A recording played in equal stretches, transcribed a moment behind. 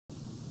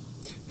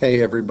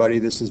Hey everybody,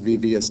 this is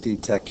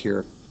VVSD Tech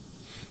here.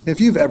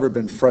 If you've ever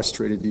been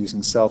frustrated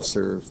using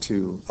self-serve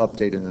to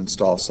update and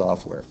install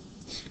software,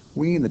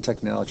 we in the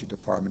technology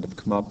department have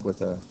come up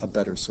with a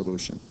better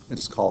solution.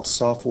 It's called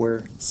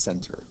Software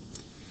Center.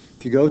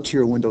 If you go to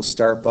your Windows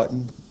Start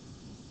button,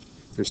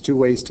 there's two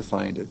ways to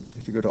find it.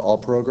 If you go to All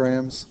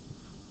Programs,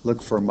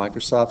 look for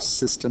Microsoft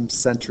System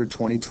Center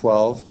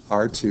 2012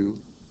 R2,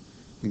 you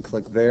can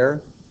click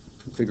there,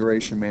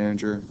 Configuration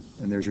Manager,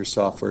 and there's your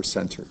Software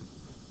Center.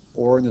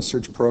 Or in the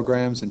search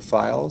programs and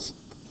files,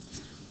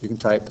 you can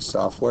type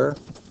Software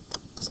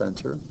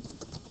Center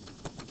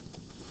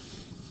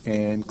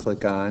and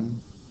click on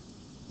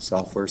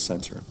Software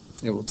Center.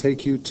 It will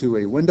take you to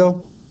a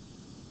window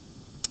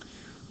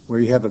where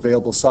you have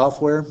available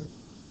software,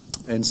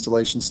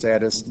 installation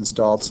status,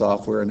 installed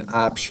software, and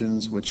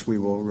options which we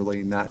will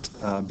really not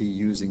be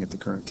using at the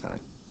current time.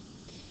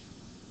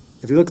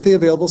 If you look at the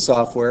available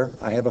software,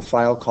 I have a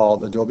file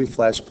called Adobe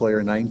Flash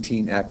Player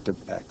 19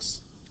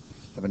 ActiveX.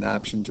 I have an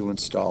option to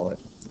install it,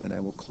 and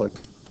I will click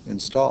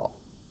Install.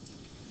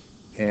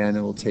 And it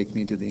will take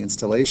me to the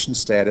installation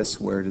status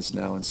where it is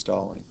now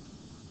installing.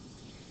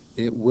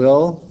 It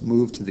will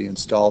move to the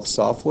installed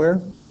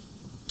software,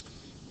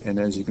 and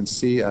as you can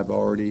see, I've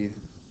already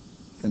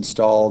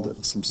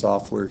installed some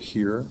software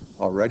here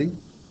already.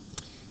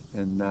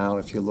 And now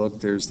if you look,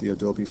 there's the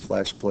Adobe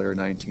Flash Player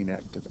 19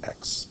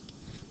 ActiveX.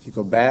 If you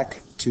go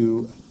back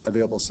to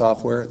available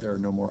software, there are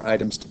no more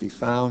items to be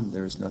found.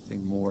 There's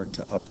nothing more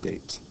to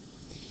update.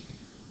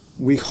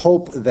 We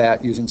hope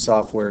that using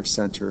Software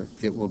Center,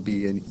 it will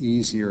be an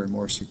easier and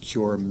more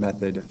secure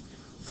method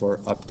for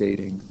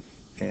updating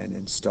and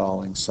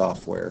installing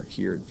software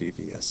here at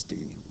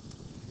VVSD.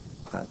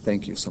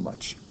 Thank you so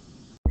much.